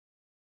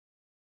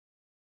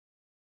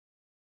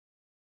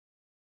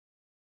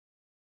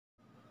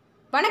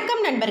வணக்கம்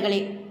நண்பர்களே.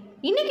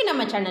 இன்றைக்கி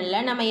நம்ம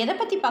சேனலில் நம்ம எதை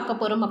பற்றி பார்க்க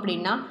போகிறோம்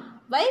அப்படின்னா,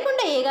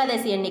 வைகுண்ட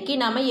ஏகாதசி அன்னைக்கு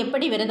நாம்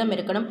எப்படி விரதம்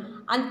இருக்கணும்,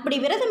 அப்படி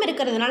விரதம்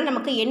இருக்கிறதுனால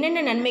நமக்கு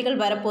என்னென்ன நன்மைகள்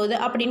வரப்போகுது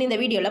அப்படின்னு இந்த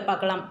வீடியோவில்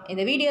பார்க்கலாம்.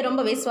 இந்த வீடியோ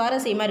ரொம்பவே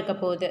சுவாரஸ்யமாக இருக்க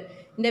போகுது.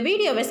 இந்த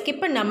வீடியோவை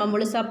ஸ்கிப் பண்ணாமல்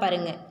முழுசாக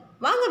பாருங்கள்.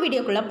 வாங்க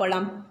வீடியோக்குள்ளே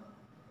போகலாம்.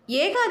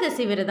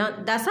 ஏகாதசி விரதம்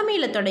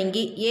தசமியில்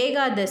தொடங்கி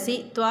ஏகாதசி,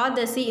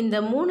 துவாதசி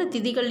இந்த 3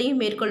 திதிகளையும்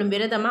மேற்கொள்ளும்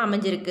விரதமாக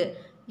அமைஞ்சிருக்கு.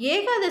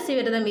 ஏகாதசி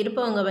விரதம்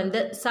இருப்பவங்க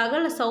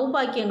சகல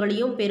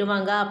சௌபாக்கியங்களையும்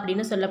பெறுவாங்க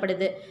அப்படின்னு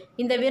சொல்லப்படுது.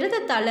 இந்த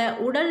விரதத்தால்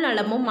உடல்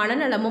நலமும்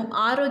மனநலமும்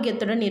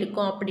ஆரோக்கியத்துடன்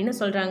இருக்கும் அப்படின்னு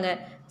சொல்கிறாங்க.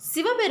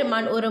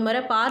 சிவபெருமான் ஒரு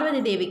முறை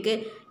பார்வதி தேவிக்கு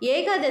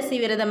ஏகாதசி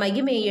விரத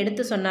மகிமையை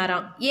எடுத்து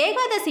சொன்னாராம்.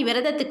 ஏகாதசி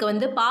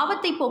விரதத்துக்கு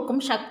பாவத்தை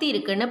போக்கும் சக்தி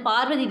இருக்குன்னு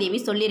பார்வதி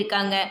தேவி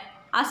சொல்லியிருக்காங்க.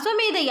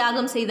 அஸ்வமேத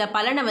யாகம் செய்த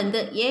பலனை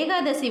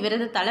ஏகாதசி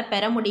விரதத்தால்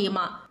பெற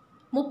முடியுமா?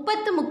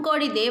 30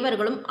 முக்கோடி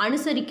தேவர்களும்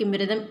அனுசரிக்கும்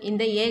விரதம்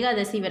இந்த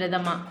ஏகாதசி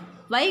விரதமா?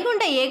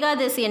 வைகுண்ட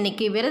ஏகாதசி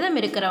அன்னைக்கு விரதம்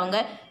இருக்கிறவங்க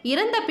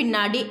இறந்த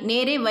பின்னாடி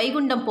நேரே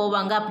வைகுண்டம்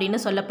போவாங்க அப்படின்னு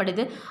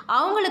சொல்லப்படுது.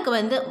 அவங்களுக்கு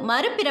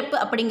மறுபிறப்பு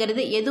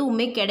அப்படிங்கிறது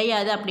எதுவுமே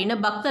கிடையாது அப்படின்னு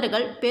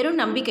பக்தர்கள் பெரும்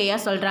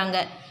நம்பிக்கையாக சொல்கிறாங்க.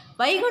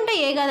 வைகுண்ட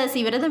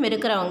ஏகாதசி விரதம்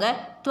இருக்கிறவங்க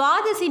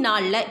துவாதசி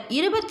நாளில்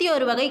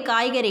 21 வகை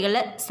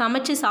காய்கறிகளை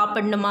சமைச்சு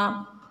சாப்பிடணுமா?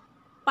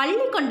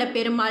 பள்ளி கொண்ட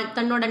பெருமாள்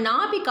தன்னோட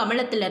நாபி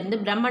கமலத்திலிருந்து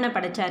பிரம்மனை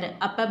படைச்சாரு.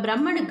 அப்போ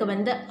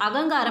பிரம்மனுக்கு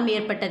அகங்காரம்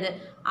ஏற்பட்டது.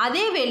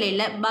 அதே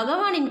வேளையில்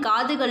பகவானின்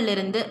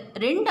காதுகளிலிருந்து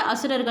 2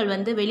 அசுரர்கள்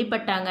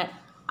வெளிப்பட்டாங்க.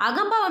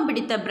 அகம்பாவம்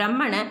பிடித்த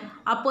பிரம்மனை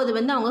அப்போது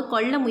அவங்க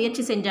கொல்ல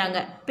முயற்சி செஞ்சாங்க.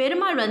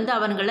 பெருமாள்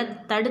அவங்களை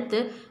தடுத்து,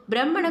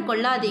 பிரம்மனை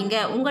கொல்லாதீங்க,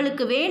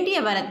 உங்களுக்கு வேண்டிய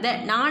வரத்தை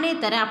நானே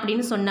தரேன்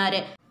அப்படின்னு சொன்னார்.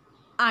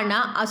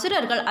 ஆனால்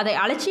அசுரர்கள் அதை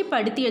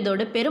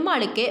அலட்சியப்படுத்தியதோடு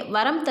பெருமாளுக்கே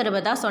வரம்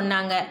தருவதா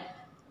சொன்னாங்க.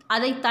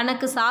 அதை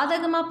தனக்கு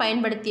சாதகமாக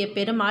பயன்படுத்திய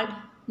பெருமாள்,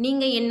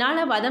 நீங்கள்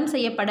என்னால் வதம்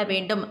செய்யப்பட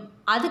வேண்டும்,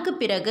 அதுக்கு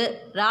பிறகு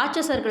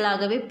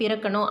ராட்சசர்களாகவே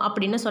பிறக்கணும்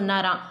அப்படின்னு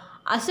சொன்னாராம்.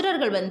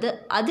 அசுரர்கள்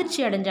அதிர்ச்சி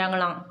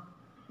அடைஞ்சாங்களாம்.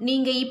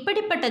 நீங்கள்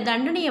இப்படிப்பட்ட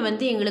தண்டனையை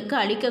எங்களுக்கு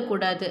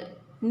அளிக்கக்கூடாது,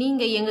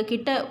 நீங்கள்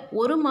எங்ககிட்ட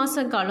 1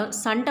 மாதம் காலம்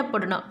சண்டை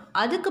போடணும்,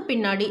 அதுக்கு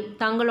பின்னாடி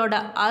தங்களோட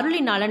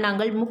அருளினால்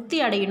நாங்கள் முக்தி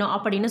அடையணும்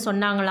அப்படின்னு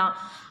சொன்னாங்களாம்.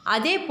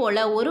 அதே போல்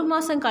 1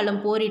 மாதம்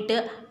காலம் போரிட்டு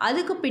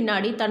அதுக்கு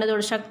பின்னாடி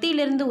தனதோட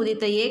சக்தியிலிருந்து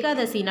உதித்த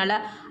ஏகாதசினால்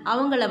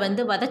அவங்கள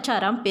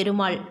வதச்சாராம்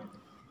பெருமாள்.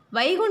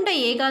 வைகுண்ட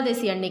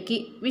ஏகாதசி அன்னைக்கு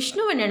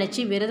விஷ்ணுவை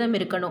நினச்சி விரதம்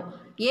இருக்கணும்.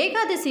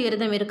 ஏகாதசி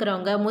விரதம்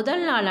இருக்கிறவங்க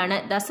முதல்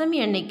நாளான தசமி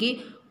அன்னைக்கு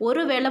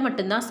ஒரு வேளை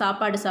மட்டும்தான்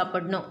சாப்பாடு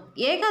சாப்பிடணும்.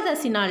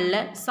 ஏகாதசி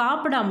நாளில்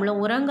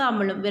சாப்பிடாமலும்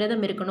உறங்காமலும்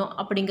விரதம் இருக்கணும்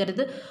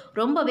அப்படிங்கிறது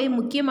ரொம்பவே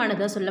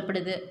முக்கியமானதாக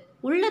சொல்லப்படுது.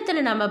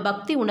 உள்ளத்தில் நம்ம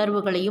பக்தி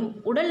உணர்வுகளையும்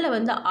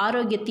உடலில்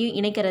ஆரோக்கியத்தையும்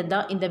இணைக்கிறது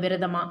தான் இந்த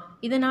விரதமாக.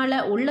 இதனால்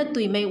உள்ள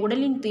தூய்மை,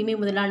 உடலின் தூய்மை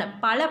முதலான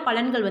பல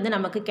பலன்கள்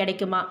நமக்கு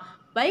கிடைக்குமா?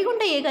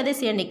 வைகுண்ட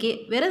ஏகாதசி அன்னைக்கு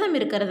விரதம்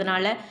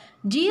இருக்கிறதுனால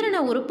ஜீரண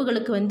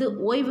உறுப்புகளுக்கு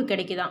ஓய்வு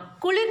கிடைக்குதான்.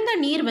 குளிர்ந்த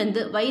நீர்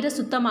வயிறை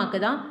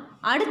சுத்தமாக்குதான்.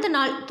 அடுத்த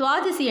நாள்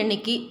துவாதசி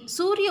அன்னைக்கு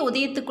சூரிய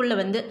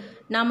உதயத்துக்குள்ளே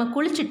நாம்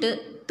குளிச்சுட்டு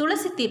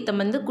துளசி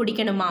தீர்த்தம்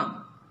குடிக்கணுமா?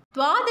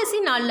 துவாதசி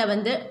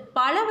நாளில்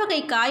பல வகை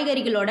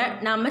காய்கறிகளோட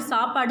நாம்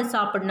சாப்பாடு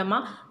சாப்பிடணுமா?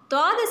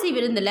 துவாதசி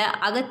விருந்தில்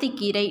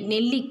அகத்திக்கீரை,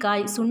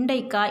 நெல்லிக்காய்,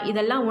 சுண்டைக்காய்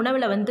இதெல்லாம்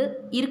உணவில்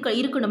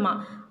இருக்கணுமா?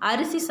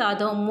 அரிசி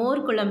சாதம்,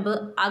 மோர் குழம்பு,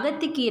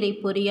 அகத்திக்கீரை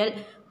பொரியல்,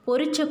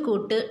 பொரிச்ச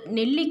கூட்டு,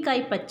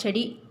 நெல்லிக்காய்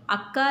பச்சடி,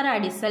 அக்கார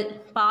அடிசல்,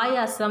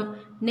 பாயாசம்,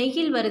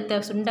 நெய்யில்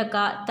வறுத்த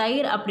சுண்டைக்காய்,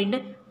 தயிர் அப்படின்னு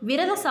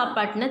விரத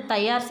சாப்பாட்டுன்னு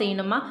தயார்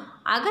செய்யணுமா?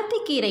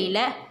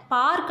 அகத்திக்கீரையில்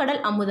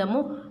பார்க்கடல்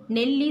அமுதமும்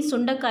நெல்லி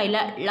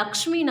சுண்டைக்காயில்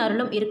லக்ஷ்மி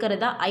அருளும்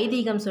இருக்கிறதா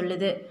ஐதீகம்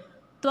சொல்லுது.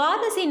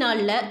 துவாதசி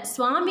நாளில்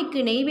சுவாமிக்கு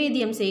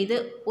நெய்வேத்தியம் செய்து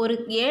ஒரு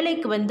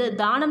ஏழைக்கு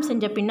தானம்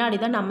செஞ்ச பின்னாடி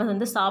தான்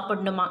நம்ம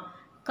சாப்பிடணுமா?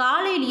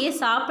 காலையிலேயே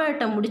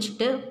சாப்பாட்டை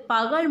முடிச்சுட்டு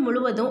பகல்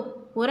முழுவதும்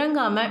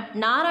உறங்காமல்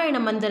நாராயண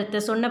மந்திரத்தை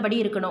சொன்னபடி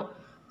இருக்கணும்.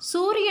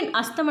 சூரியன்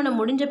அஸ்தமனம்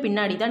முடிஞ்ச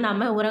பின்னாடி தான்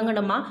நாம்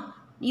உறங்கணுமா?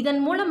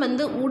 இதன் மூலம்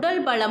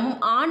உடல் பலமும்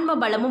ஆன்ம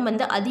பலமும்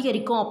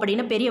அதிகரிக்கும்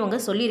அப்படின்னு பெரியவங்க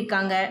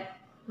சொல்லியிருக்காங்க.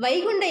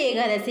 வைகுண்ட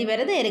ஏகாதசி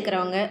விரதம்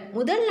இருக்கிறவங்க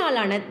முதல்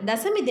நாளான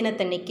தசமி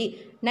தினத்தன்னைக்கு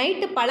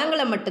நைட்டு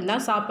பழங்களை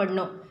மட்டும்தான்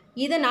சாப்பிடணும்.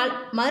 இதனால்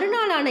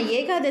மறுநாளான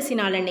ஏகாதசி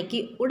நாள் அன்னைக்கு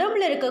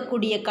உடம்புல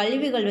இருக்கக்கூடிய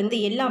கழிவுகள்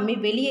எல்லாமே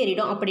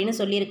வெளியேறிடும் அப்படின்னு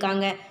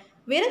சொல்லியிருக்காங்க.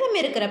 விரதம்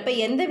இருக்கிறப்ப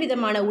எந்த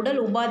விதமான உடல்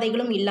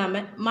உபாதைகளும்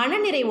இல்லாமல்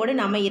மனநிறைவோடு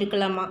நாம்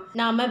இருக்கலாமா?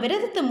 நாம்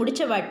விரதத்தை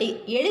முடிச்ச வாட்டி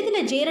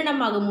எளிதில்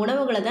ஜீரணமாகும்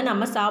உணவுகளை தான்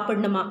நம்ம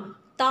சாப்பிடணுமா?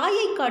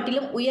 தாயை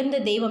காட்டிலும் உயர்ந்த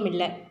தெய்வம்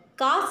இல்லை,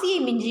 காசியை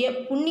மிஞ்சிய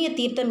புண்ணிய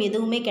தீர்த்தம்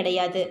எதுவுமே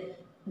கிடையாது,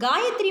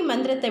 காயத்ரி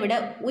மந்திரத்தை விட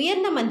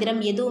உயர்ந்த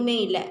மந்திரம் எதுவுமே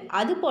இல்லை,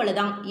 அதுபோல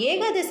தான்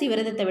ஏகாதசி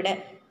விரதத்தை விட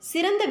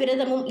சிறந்த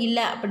விரதமும்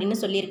இல்லை அப்படின்னு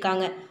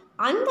சொல்லியிருக்காங்க.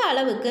 அந்த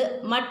அளவுக்கு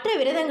மற்ற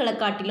விரதங்களை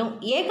காட்டிலும்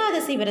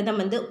ஏகாதசி விரதம்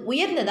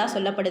உயர்ந்ததாக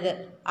சொல்லப்படுது.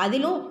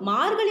 அதிலும்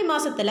மார்கழி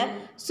மாதத்தில்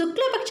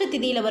சுக்லபக்ஷ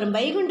திதியில் வரும்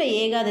வைகுண்ட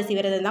ஏகாதசி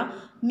விரதம் தான்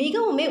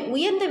மிகவுமே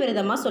உயர்ந்த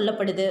விரதமாக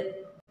சொல்லப்படுது.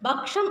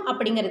 பக்ஷம்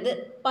அப்படிங்கிறது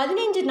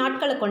 15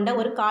 நாட்களை கொண்ட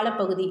ஒரு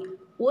காலப்பகுதி.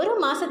 ஒரு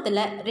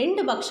மாதத்தில்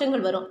 2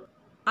 பக்ஷங்கள் வரும்.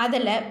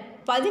 அதில்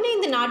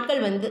 15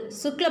 நாட்கள்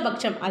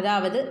சுக்லபக்ஷம்,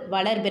 அதாவது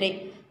வளர்பிறை,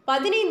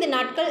 15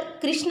 நாட்கள்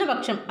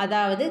கிருஷ்ணபக்ஷம்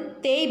அதாவது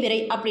தேய்பிறை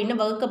அப்படின்னு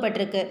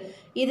வகுக்கப்பட்டிருக்கு.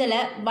 இதில்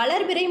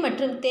வளர்பிறை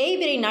மற்றும்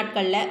தேய்பிறை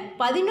நாட்களில்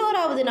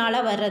 11வது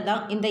நாளாக வர்றது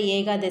தான் இந்த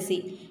ஏகாதசி.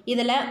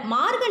 இதில்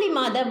மார்கழி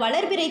மாத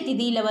வளர்பிறை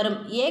திதியில் வரும்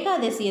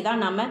ஏகாதசியை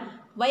தான் நாம்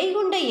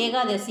வைகுண்ட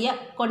ஏகாதசியை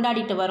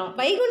கொண்டாடிட்டு வரோம்.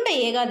 வைகுண்ட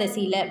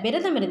ஏகாதசியில்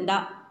விரதம்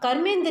இருந்தால்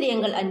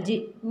கர்மேந்திரியங்கள் 5,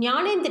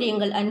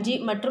 ஞானேந்திரியங்கள் 5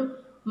 மற்றும்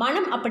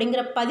மனம்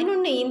அப்படிங்கிற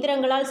 11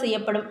 இந்திரங்களால்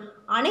செய்யப்படும்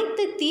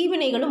அனைத்து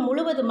தீவினைகளும்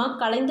முழுவதுமாக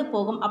கலைந்து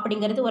போகும்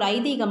அப்படிங்கிறது ஒரு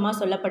ஐதீகமாக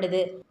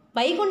சொல்லப்படுது.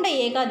 வைகுண்ட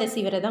ஏகாதசி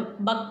விரதம்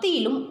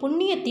பக்தியிலும்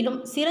புண்ணியத்திலும்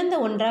சிறந்த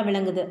ஒன்றாக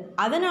விளங்குது.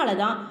 அதனால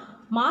தான்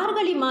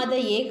மார்கழி மாத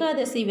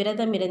ஏகாதசி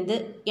விரதம் இருந்து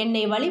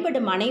என்னை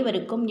வழிபடும்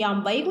அனைவருக்கும்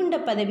யாம் வைகுண்ட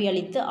பதவி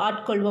அளித்து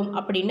ஆட்கொள்வோம்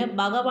அப்படின்னு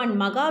பகவான்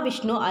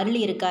மகாவிஷ்ணு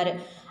அருளியிருக்காரு.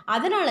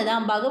 அதனால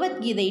தான்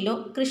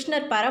பகவத்கீதையிலும்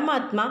கிருஷ்ணர்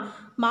பரமாத்மா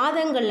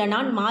மாதங்களில்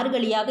நான்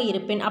மார்கழியாக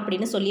இருப்பேன்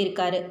அப்படின்னு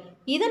சொல்லியிருக்காரு.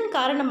 இதன்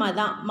காரணமாக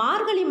தான்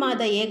மார்கழி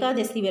மாத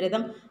ஏகாதசி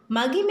விரதம்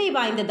மகிமை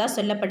வாய்ந்ததாக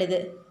சொல்லப்படுது.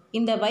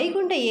 இந்த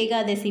வைகுண்ட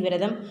ஏகாதசி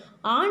விரதம்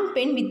ஆண்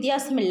பெண்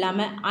வித்தியாசம்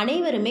இல்லாமல்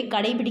அனைவருமே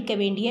கடைபிடிக்க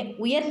வேண்டிய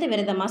உயர்ந்த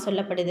விரதமாக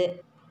சொல்லப்படுது.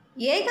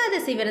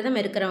 ஏகாதசி விரதம்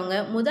இருக்கிறவங்க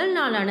முதல்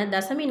நாளான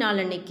தசமி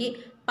நாள் அன்னைக்கு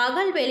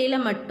பகல்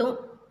வேளையில் மட்டும்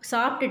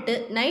சாப்பிட்டுட்டு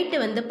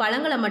நைட்டு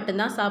பழங்களை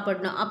மட்டும்தான்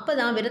சாப்பிடணும். அப்போ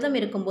தான் விரதம்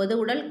இருக்கும்போது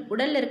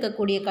உடலில்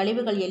இருக்கக்கூடிய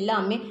கழிவுகள்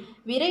எல்லாமே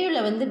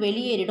விரைவில்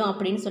வெளியேறிடும்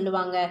அப்படின்னு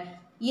சொல்லுவாங்க.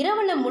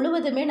 இரவில்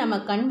முழுவதுமே நம்ம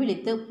கண்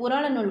விழித்து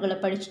புராண நூல்களை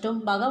படிச்சுட்டும்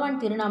பகவான்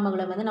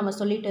திருநாமங்களை நம்ம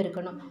சொல்லிட்டு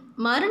இருக்கணும்.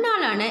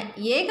 மறுநாளான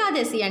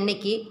ஏகாதசி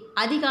அன்னைக்கு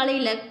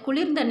அதிகாலையில்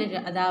குளிர்ந்த நீர்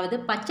அதாவது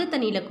பச்சை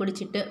தண்ணியில்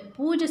குடிச்சிட்டு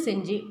பூஜை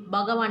செஞ்சு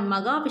பகவான்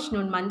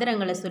மகாவிஷ்ணுவின்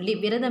மந்திரங்களை சொல்லி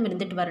விரதம்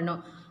இருந்துட்டு வரணும்.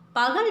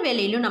 பகல்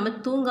வேளையிலும் நம்ம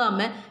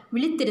தூங்காமல்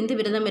விழித்திருந்து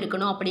விரதம்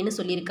இருக்கணும் அப்படின்னு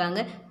சொல்லியிருக்காங்க.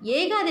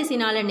 ஏகாதசி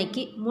நாள்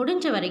அன்னைக்கு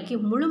முடிஞ்ச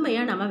வரைக்கும்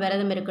முழுமையாக நம்ம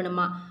விரதம்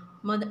இருக்கணுமா.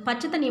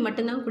 பச்சை தண்ணியை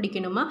மட்டும்தான்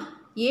குடிக்கணுமா.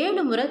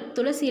 7 முறை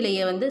துளசி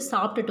இலையை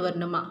சாப்பிட்டுட்டு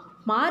வரணுமா.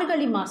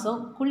 மார்கழி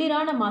மாதம்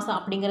குளிரான மாதம்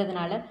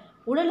அப்படிங்கிறதுனால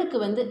உடலுக்கு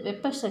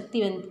வெப்ப சக்தி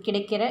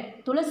கிடைக்கிற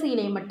துளசி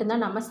இலையை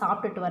மட்டும்தான் நம்ம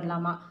சாப்பிட்டுட்டு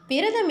வரலாமா.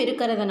 விரதம்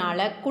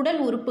இருக்கிறதுனால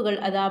குடல் உறுப்புகள்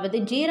அதாவது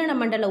ஜீரண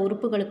மண்டல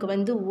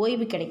உறுப்புகளுக்கு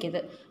ஓய்வு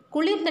கிடைக்கிது.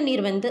 குளிர்ந்த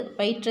நீர்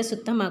வயிற்றை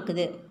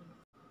சுத்தமாக்குது.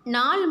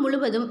 நாள்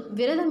முழுவதும்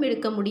விரதம்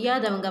எடுக்க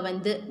முடியாதவங்க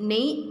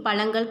நெய்,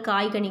 பழங்கள்,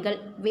 காய்கனிகள்,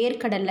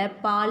 வேர்க்கடலை,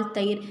 பால்,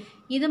 தயிர்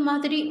இது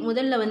மாதிரி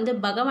முதல்ல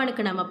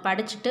பகவானுக்கு நம்ம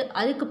படைச்சிட்டு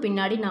அதுக்கு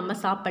பின்னாடி நம்ம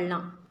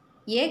சாப்பிட்லாம்.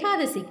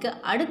 ஏகாதசிக்கு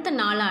அடுத்த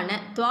நாளான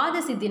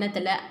துவாதசி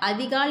தினத்தில்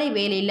அதிகாலை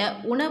வேளையில்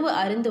உணவு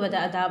அருந்துவதை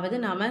அதாவது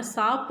நாம்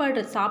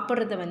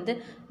சாப்பிட்றத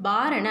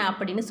பாரண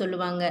அப்படின்னு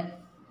சொல்லுவாங்க.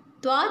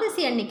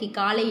 துவாதசி அன்னைக்கு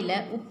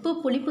காலையில் உப்பு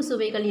புளிப்பு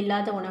சுவைகள்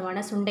இல்லாத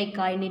உணவான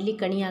சுண்டைக்காய்,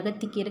 நெல்லிக்கனி,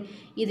 அகத்திக்கீரை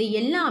இது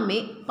எல்லாமே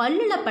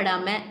பல்லில்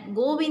படாமல்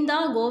கோவிந்தா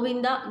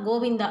கோவிந்தா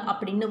கோவிந்தா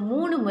அப்படின்னு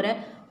 3 முறை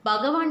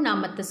பகவான்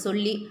நாமத்தை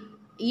சொல்லி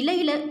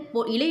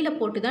இலையில்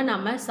போட்டு தான்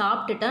நம்ம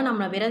சாப்பிட்டுட்டா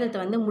நம்ம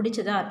விரதத்தை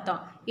முடிச்சதா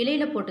அர்த்தம்.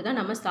 இலையில் போட்டு தான்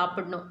நம்ம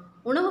சாப்பிடணும்.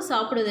 உணவு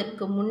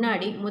சாப்பிடுவதற்கு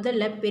முன்னாடி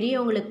முதல்ல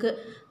பெரியவங்களுக்கு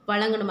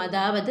வழங்கணும்,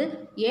 அதாவது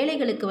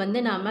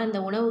ஏழைகளுக்கு நாம் அந்த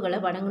உணவுகளை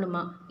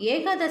வழங்கணுமா.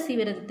 ஏகாதசி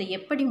விரதத்தை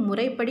எப்படி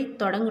முறைப்படி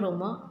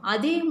தொடங்குகிறோமோ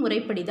அதே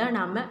முறைப்படி தான்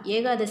நாம்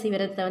ஏகாதசி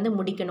விரதத்தை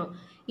முடிக்கணும்.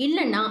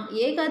 இல்லைன்னா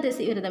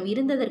ஏகாதசி விரதம்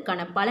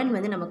இருந்ததற்கான பலன்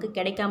நமக்கு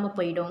கிடைக்காம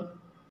போயிடும்.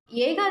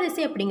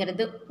 ஏகாதசி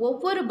அப்படிங்கிறது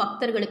ஒவ்வொரு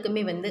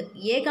பக்தர்களுக்குமே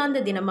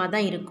ஏகாந்த தினமாக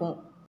தான் இருக்கும்.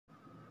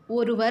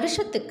 ஒரு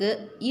வருஷத்துக்கு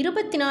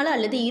 24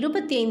 அல்லது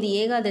 25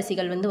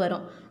 ஏகாதசிகள்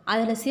வரும்.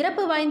 அதில்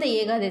சிறப்பு வாய்ந்த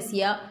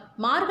ஏகாதசியாக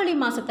மார்கழி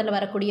மாதத்தில்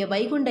வரக்கூடிய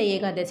வைகுண்ட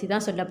ஏகாதசி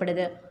தான்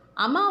சொல்லப்படுது.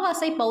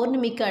 அமாவாசை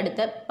பௌர்ணமிக்கு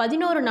அடுத்த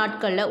 11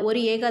 நாட்களில் ஒரு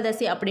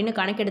ஏகாதசி அப்படின்னு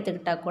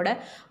கணக்கெடுத்துக்கிட்டால் கூட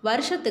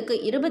வருஷத்துக்கு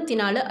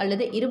 24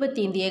 அல்லது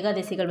 25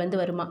 ஏகாதசிகள்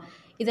வருமா.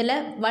 இதில்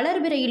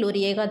வளர்பிறையில்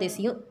ஒரு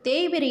ஏகாதசியும்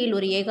தேய்பிறையில்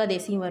ஒரு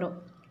ஏகாதசியும் வரும்.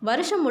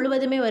 வருஷம்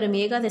முழுவதுமே வரும்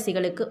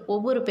ஏகாதசிகளுக்கு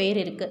ஒவ்வொரு பெயர்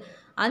இருக்குது.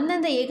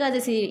 அந்தந்த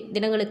ஏகாதசி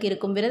தினங்களுக்கு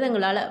இருக்கும்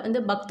விரதங்களால்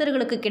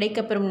பக்தர்களுக்கு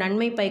கிடைக்கப்பெறும்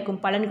நன்மை பயக்கும்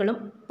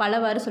பலன்களும்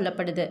பலவாறு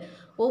சொல்லப்படுது.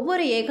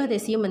 ஒவ்வொரு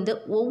ஏகாதசியும்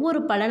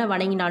ஒவ்வொரு பலனை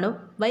வணங்கினாலும்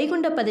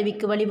வைகுண்ட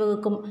பதவிக்கு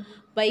வழிவகுக்கும்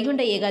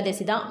வைகுண்ட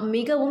ஏகாதசி தான்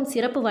மிகவும்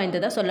சிறப்பு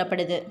வாய்ந்ததாக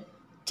சொல்லப்படுது.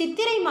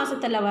 சித்திரை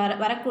மாதத்தில்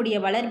வரக்கூடிய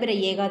வளர்பிறை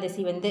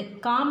ஏகாதசி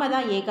காமதா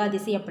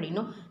ஏகாதசி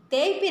அப்படின்னும்,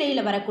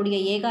 தேய்பிறையில் வரக்கூடிய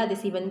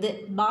ஏகாதசி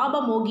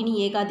பாபமோகினி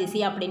ஏகாதசி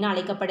அப்படின்னு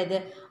அழைக்கப்படுது.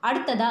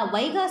 அடுத்ததாக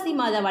வைகாசி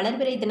மாத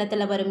வளர்பிறை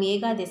தினத்தில் வரும்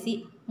ஏகாதசி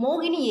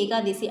மோகினி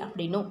ஏகாதசி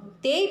அப்படின்னும்,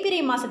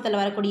 தேய்பிறை மாதத்தில்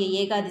வரக்கூடிய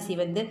ஏகாதசி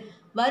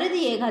வருதி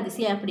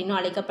ஏகாதசி அப்படின்னு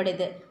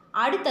அழைக்கப்படுது.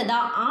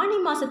 அடுத்ததாக ஆனி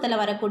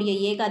மாதத்தில் வரக்கூடிய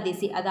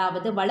ஏகாதசி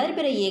அதாவது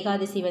வளர்பிறை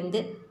ஏகாதசி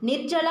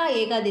நிர்ஜலா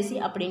ஏகாதசி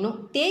அப்படின்னும்,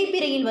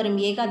 தேய்பிறையில் வரும்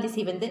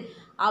ஏகாதசி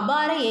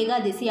அபார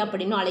ஏகாதசி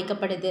அப்படின்னு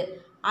அழைக்கப்படுது.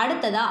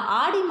 அடுத்ததாக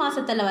ஆடி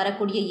மாதத்தில்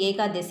வரக்கூடிய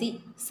ஏகாதசி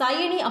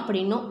சயனி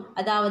அப்படின்னும்,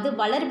 அதாவது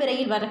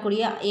வளர்பிறையில்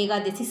வரக்கூடிய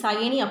ஏகாதசி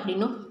சயனி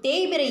அப்படின்னும்,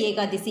 தேய்பிறை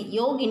ஏகாதசி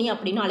யோகினி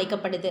அப்படின்னு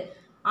அழைக்கப்படுது.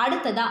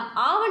 அடுத்ததாக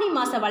ஆவணி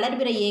மாத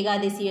வளர்பிறை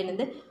ஏகாதசி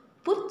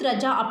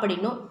புத்ரஜா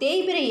அப்படின்னும்,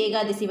 தேய்பிறை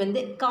ஏகாதசி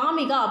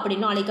காமிகா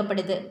அப்படின்னும்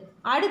அழைக்கப்படுது.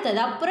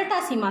 அடுத்ததாக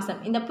புரட்டாசி மாதம்.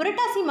 இந்த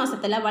புரட்டாசி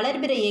மாதத்தில்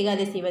வளர்பிறை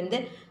ஏகாதசி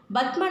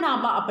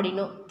பத்மநாபா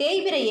அப்படின்னும்,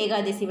 தேய்பிறை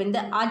ஏகாதசி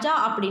அஜா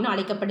அப்படின்னு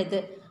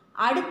அழைக்கப்படுது.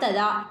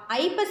 அடுத்ததாக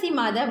ஐப்பசி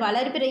மாத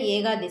வளர்பிறை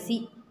ஏகாதசி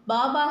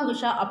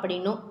பாபாங்குஷா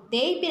அப்படின்னும்,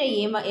 தேய்பிறை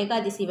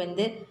ஏகாதசி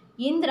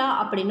இந்திரா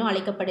அப்படின்னும்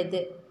அழைக்கப்படுது.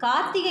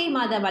 கார்த்திகை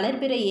மாத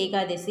வளர்பிறை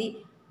ஏகாதசி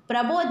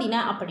பிரபோதின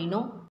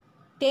அப்படின்னும்,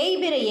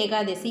 தேய்பிறை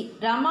ஏகாதசி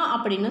ரமா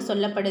அப்படின்னு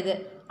சொல்லப்படுது.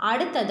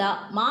 அடுத்ததா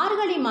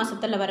மார்கழி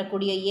மாசத்துல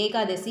வரக்கூடிய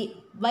ஏகாதசி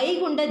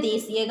வைகுண்ட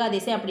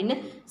ஏகாதசி அப்படின்னு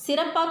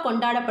சிறப்பாக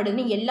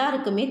கொண்டாடப்படுதுன்னு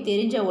எல்லாருக்குமே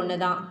தெரிஞ்ச ஒன்று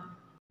தான்.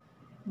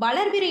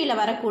 வளர்பிறையில்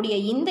வரக்கூடிய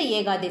இந்த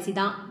ஏகாதசி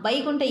தான்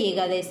வைகுண்ட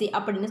ஏகாதசி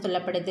அப்படின்னு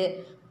சொல்லப்படுது.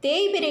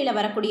 தேய்பிறையில்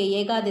வரக்கூடிய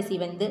ஏகாதசி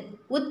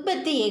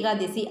உத்பத்தி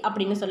ஏகாதசி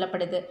அப்படின்னு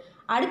சொல்லப்படுது.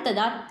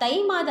 அடுத்ததா தை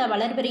மாத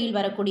வளர்பிறையில்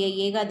வரக்கூடிய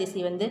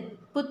ஏகாதசி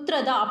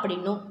புத்திரதா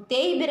அப்படின்னும்,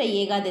 தேய்பிறை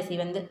ஏகாதசி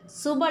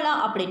சுபலா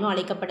அப்படின்னும்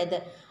அழைக்கப்படுது.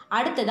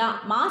 அடுத்ததா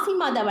மாசி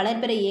மாத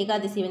வளர்பிறை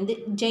ஏகாதசி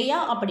ஜெயா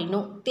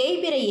அப்படின்னும்,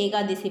 தேய்பிறை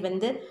ஏகாதசி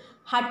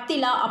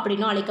ஹத்திலா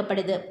அப்படின்னும்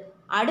அழைக்கப்படுது.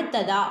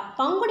 அடுத்ததா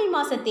பங்குனி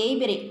மாத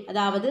தேய்பிறை,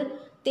 அதாவது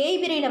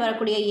தேய்பிறையில்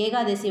வரக்கூடிய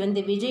ஏகாதசி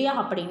விஜயா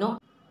அப்படின்னும்,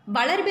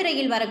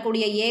 வளர்பிறையில்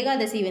வரக்கூடிய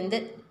ஏகாதசி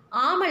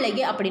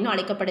ஆமலகி அப்படின்னு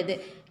அழைக்கப்படுது.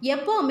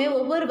 எப்போவுமே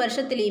ஒவ்வொரு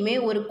வருஷத்துலேயுமே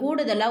ஒரு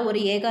கூடுதலாக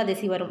ஒரு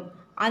ஏகாதசி வரும்.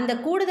 அந்த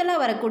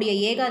கூடுதலாக வரக்கூடிய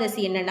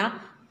ஏகாதசி என்னென்னா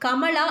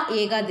கமலா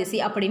ஏகாதசி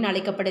அப்படின்னு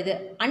அழைக்கப்படுது.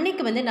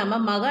 அன்னைக்கு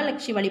நம்ம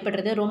மகாலட்சுமி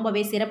வழிபடுறது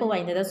ரொம்பவே சிறப்பு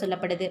வாய்ந்ததாக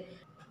சொல்லப்படுது.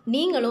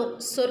 நீங்களும்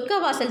சொர்க்க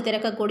வாசல்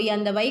திறக்கக்கூடிய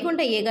அந்த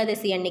வைகுண்ட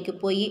ஏகாதசி அன்னைக்கு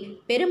போய்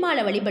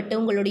பெருமாளை வழிபட்டு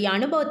உங்களுடைய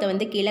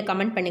அனுபவத்தை கீழே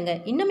கமெண்ட்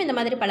பண்ணுங்கள். இன்னும் இந்த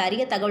மாதிரி பல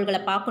அரிய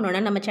தகவல்களை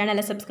பார்க்கணுன்னா நம்ம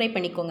சேனலை சப்ஸ்கிரைப்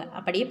பண்ணிக்கோங்க.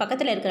 அப்படியே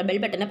பக்கத்தில் இருக்கிற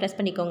பெல் பட்டனை ப்ரெஸ்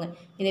பண்ணிக்கோங்க.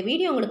 இந்த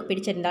வீடியோ உங்களுக்கு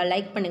பிடிச்சிருந்தால்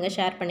லைக் பண்ணுங்கள்,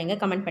 ஷேர்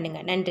பண்ணுங்கள், கமெண்ட்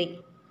பண்ணுங்கள். நன்றி.